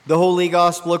The Holy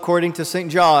Gospel according to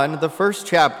St. John, the first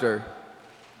chapter.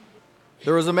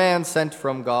 There was a man sent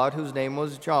from God whose name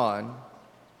was John.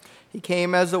 He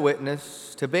came as a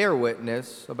witness to bear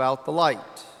witness about the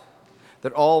light,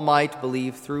 that all might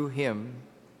believe through him.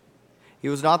 He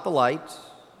was not the light,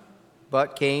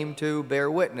 but came to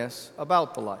bear witness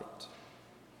about the light.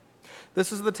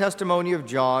 This is the testimony of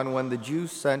John when the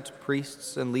Jews sent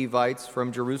priests and Levites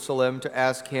from Jerusalem to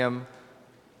ask him,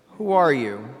 "Who are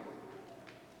you?"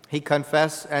 He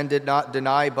confessed and did not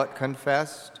deny, but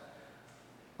confessed,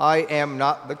 "I am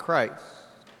not the Christ."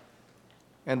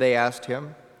 And they asked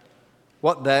him,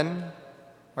 "What then?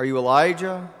 Are you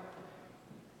Elijah?"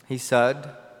 He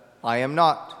said, "I am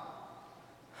not."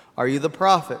 "Are you the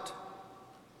prophet?"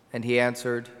 And he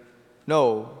answered,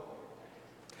 "No."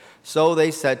 So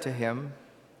they said to him,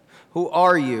 "Who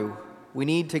are you? We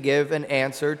need to give an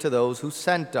answer to those who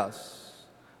sent us.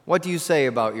 What do you say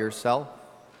about yourself?"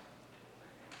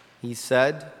 He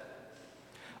said,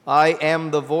 "I am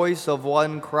the voice of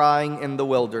one crying in the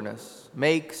wilderness,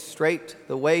 'Make straight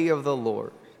the way of the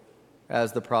Lord,'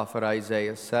 as the prophet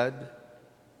Isaiah said."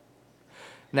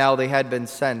 Now they had been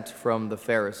sent from the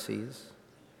Pharisees.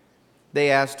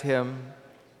 They asked him,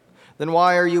 "Then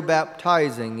why are you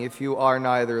baptizing if you are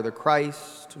neither the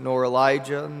Christ, nor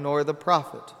Elijah, nor the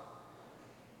prophet?"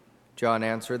 John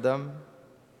answered them,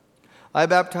 "I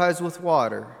baptize with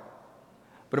water,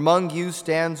 but among you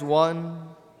stands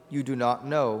one you do not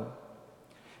know,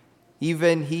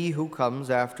 even he who comes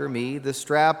after me, the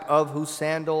strap of whose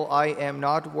sandal I am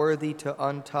not worthy to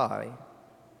untie."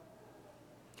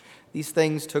 These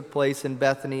things took place in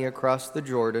Bethany across the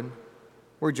Jordan,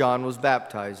 where John was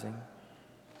baptizing.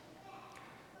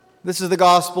 This is the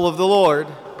gospel of the Lord.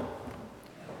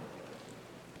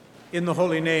 In the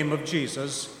holy name of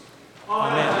Jesus,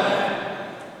 Amen.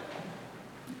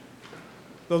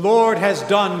 The Lord has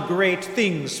done great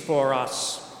things for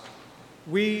us.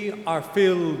 We are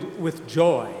filled with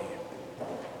joy.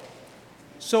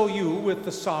 So you with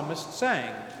the psalmist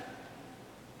sang.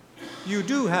 You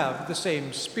do have the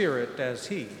same spirit as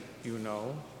he, you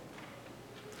know.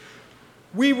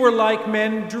 We were like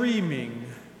men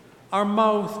dreaming. Our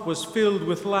mouth was filled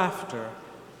with laughter,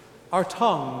 our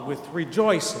tongue with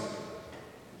rejoicing.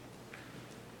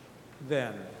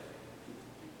 Then,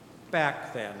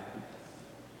 back then,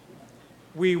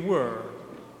 we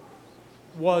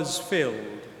was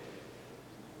filled.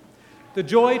 The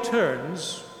joy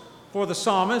turns for the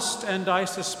psalmist, and I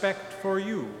suspect for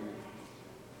you.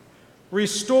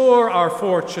 Restore our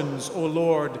fortunes, O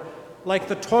Lord, like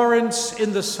the torrents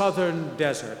in the southern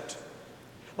desert,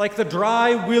 like the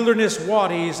dry wilderness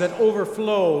wadis that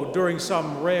overflow during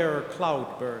some rare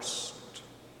cloudburst.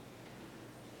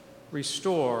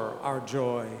 Restore our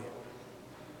joy.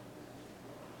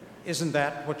 Isn't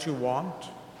that what you want?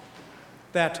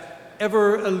 That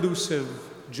ever-elusive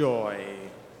joy.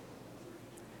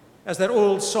 As that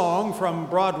old song from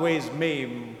Broadway's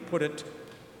Mame put it,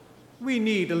 we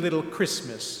need a little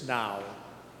Christmas now.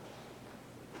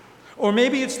 Or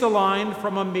maybe it's the line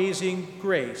from Amazing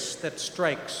Grace that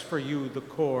strikes for you the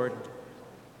chord.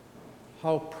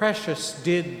 How precious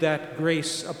did that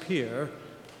grace appear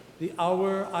the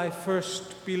hour I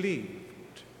first believed.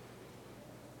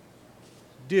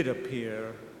 Did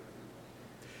appear.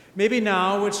 Maybe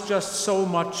now it's just so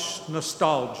much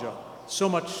nostalgia, so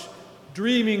much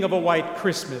dreaming of a white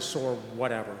Christmas or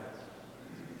whatever.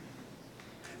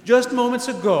 Just moments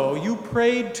ago, you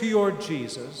prayed to your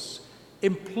Jesus,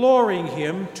 imploring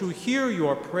him to hear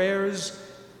your prayers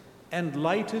and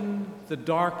lighten the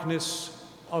darkness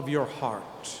of your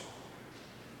heart.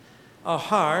 A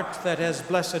heart that, as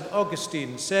Blessed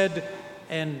Augustine said,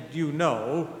 and you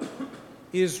know,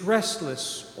 is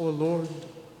restless, O Lord,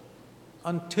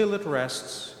 until it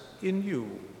rests in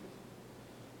you.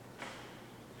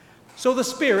 So the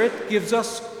Spirit gives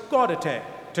us Gaudete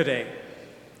today,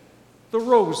 the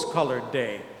rose-colored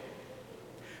day,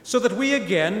 so that we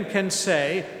again can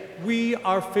say we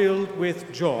are filled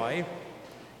with joy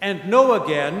and know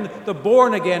again the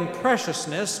born-again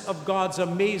preciousness of God's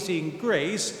amazing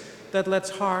grace that lets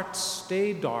hearts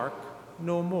stay dark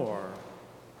no more.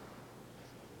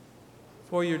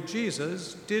 For your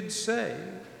Jesus did say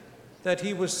that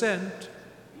he was sent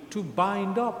to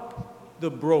bind up the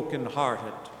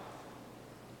brokenhearted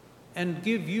and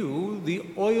give you the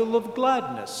oil of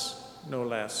gladness, no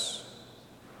less.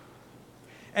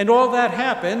 And all that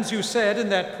happens, you said in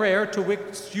that prayer to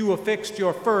which you affixed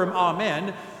your firm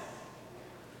amen,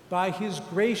 by his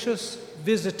gracious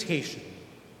visitation,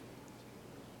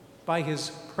 by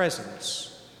his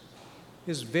presence,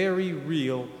 his very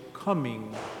real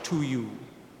coming to you.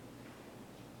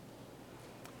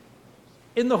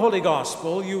 In the Holy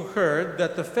Gospel, you heard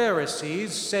that the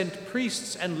Pharisees sent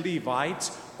priests and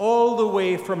Levites all the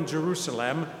way from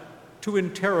Jerusalem to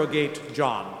interrogate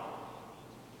John.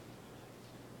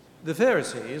 The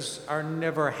Pharisees are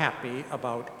never happy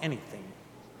about anything.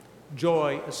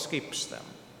 Joy escapes them.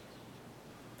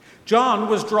 John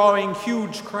was drawing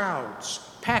huge crowds,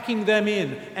 packing them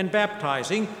in and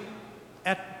baptizing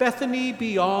at Bethany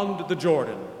beyond the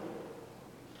Jordan.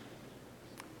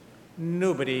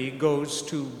 Nobody goes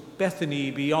to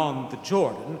Bethany beyond the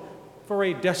Jordan for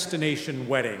a destination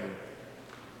wedding.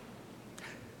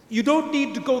 You don't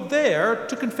need to go there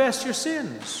to confess your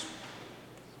sins.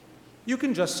 You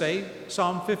can just say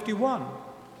Psalm 51.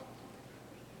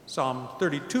 Psalm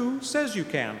 32 says you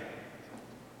can.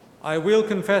 I will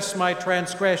confess my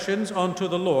transgressions unto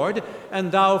the Lord,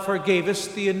 and thou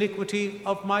forgavest the iniquity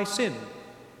of my sin.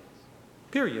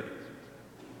 Period.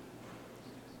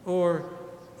 Or,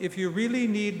 if you really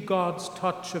need God's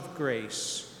touch of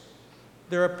grace,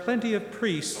 there are plenty of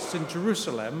priests in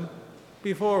Jerusalem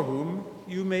before whom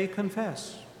you may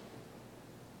confess.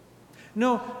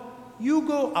 No, you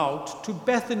go out to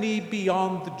Bethany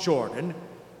beyond the Jordan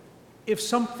if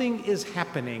something is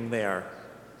happening there.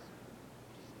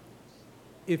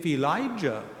 If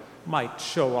Elijah might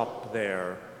show up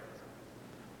there,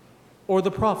 or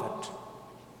the prophet,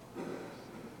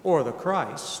 or the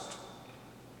Christ.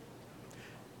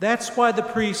 That's why the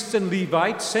priests and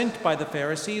Levites sent by the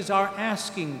Pharisees are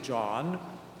asking John,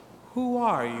 "Who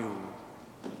are you?"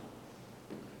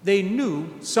 They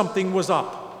knew something was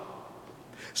up.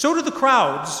 So do the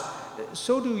crowds.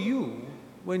 So do you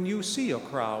when you see a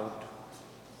crowd.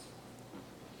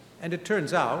 And it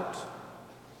turns out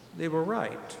they were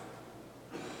right.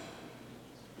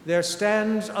 There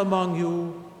stands among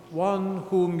you one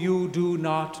whom you do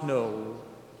not know.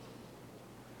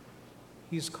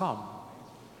 He's come.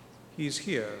 He's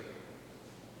here.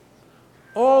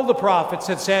 All the prophets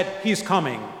had said, He's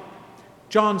coming.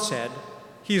 John said,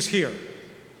 He's here,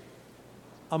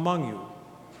 among you,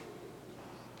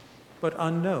 but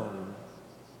unknown,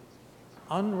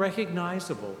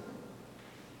 unrecognizable,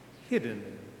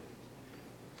 hidden.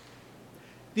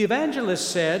 The evangelist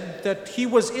said that he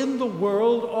was in the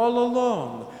world all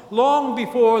along, long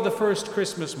before the first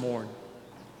Christmas morn,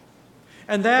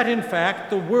 and that, in fact,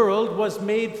 the world was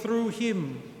made through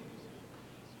him.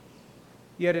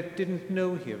 Yet it didn't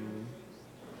know him.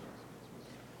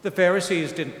 The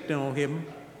Pharisees didn't know him.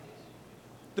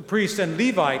 The priests and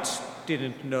Levites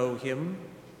didn't know him,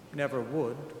 never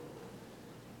would.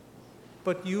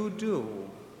 But you do.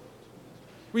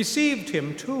 Received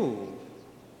him too.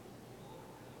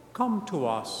 Come to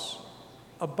us,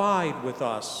 abide with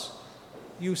us.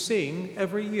 You sing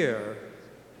every year.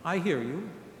 I hear you.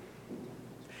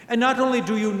 And not only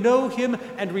do you know him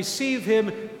and receive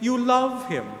him, you love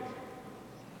him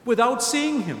without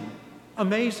seeing him.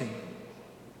 Amazing.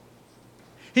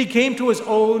 He came to his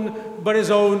own, but his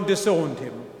own disowned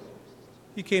him.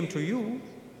 He came to you,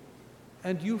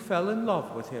 and you fell in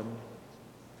love with him,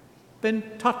 been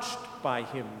touched by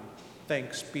him,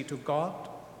 thanks be to God.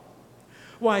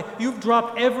 Why, you've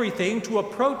dropped everything to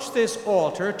approach this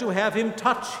altar to have him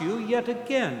touch you yet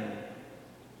again,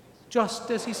 just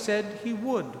as he said he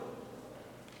would,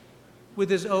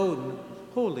 with his own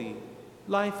holy,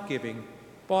 life-giving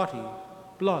body,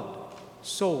 blood,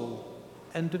 soul,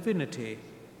 and divinity.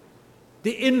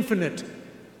 The infinite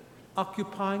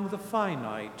occupying the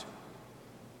finite.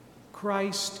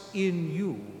 Christ in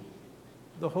you,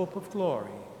 the hope of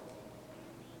glory.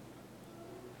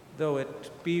 Though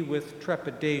it be with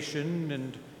trepidation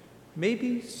and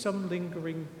maybe some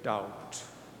lingering doubt.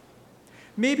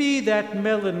 Maybe that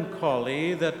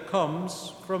melancholy that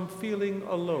comes from feeling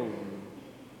alone,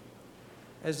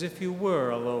 as if you were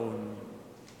alone,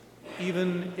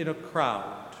 even in a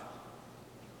crowd,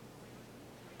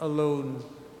 alone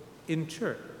in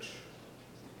church,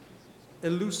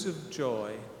 elusive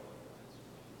joy.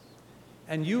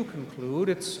 And you conclude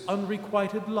it's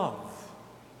unrequited love.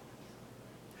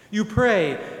 You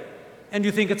pray, and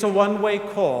you think it's a one-way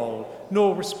call,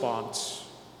 no response.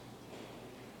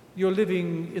 You're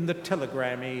living in the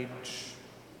telegram age.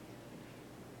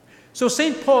 So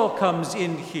St. Paul comes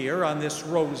in here on this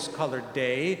rose-colored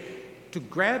day to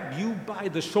grab you by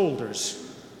the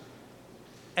shoulders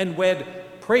and wed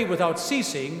pray without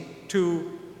ceasing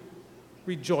to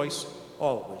rejoice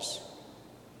always.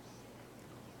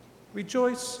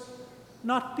 Rejoice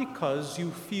not because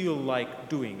you feel like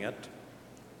doing it,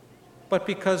 but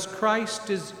because Christ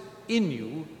is in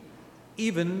you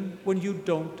even when you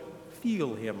don't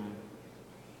feel him.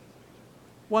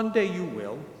 One day you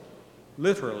will,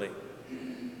 literally.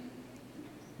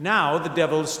 Now the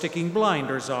devil's sticking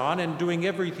blinders on and doing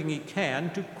everything he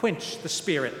can to quench the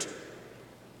Spirit.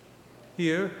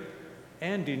 Here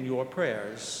and in your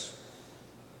prayers.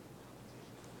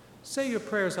 Say your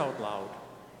prayers out loud.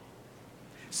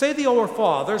 Say the Our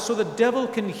Father so the devil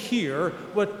can hear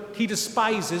what he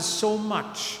despises so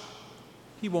much.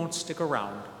 He won't stick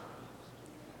around.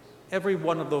 Every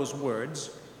one of those words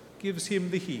gives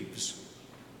him the heaves,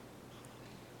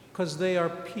 because they are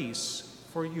peace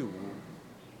for you.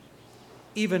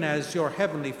 Even as your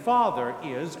heavenly Father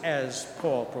is, as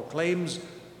Paul proclaims,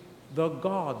 the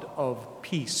God of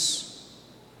peace,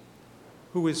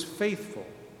 who is faithful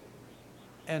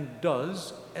and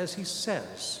does as he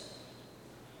says.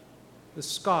 The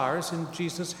scars in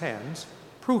Jesus' hands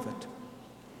prove it.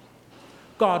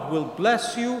 God will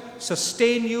bless you,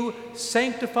 sustain you,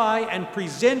 sanctify, and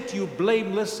present you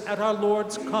blameless at our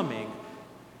Lord's coming.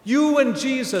 You and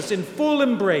Jesus in full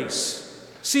embrace.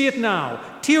 See it now,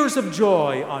 tears of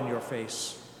joy on your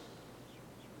face.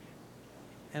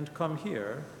 And come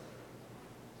here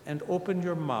and open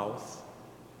your mouth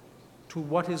to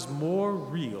what is more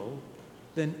real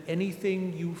than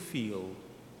anything you feel: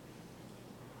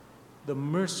 the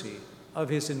mercy of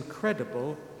his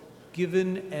incredible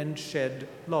given and shed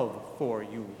love for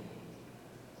you.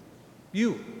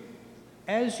 You,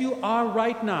 as you are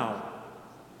right now,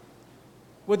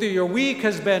 whether your week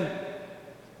has been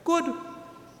good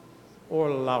or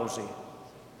lousy,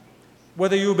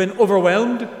 whether you've been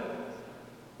overwhelmed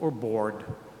or bored.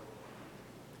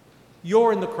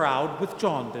 You're in the crowd with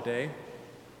John today,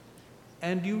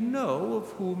 and you know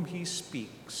of whom he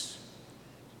speaks,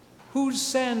 whose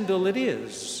sandal it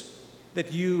is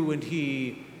that you and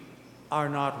he are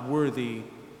not worthy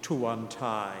to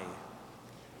untie.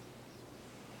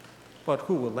 But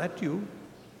who will let you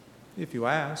if you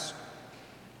ask?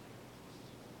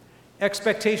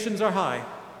 Expectations are high,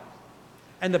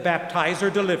 and the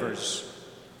baptizer delivers.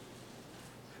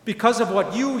 Because of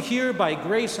what you here by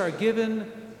grace are given,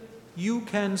 you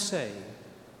can say,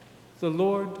 "The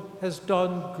Lord has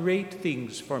done great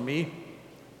things for me,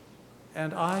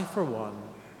 and I, for one,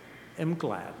 am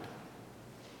glad."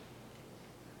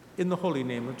 In the holy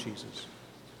name of Jesus.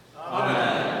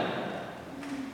 Amen.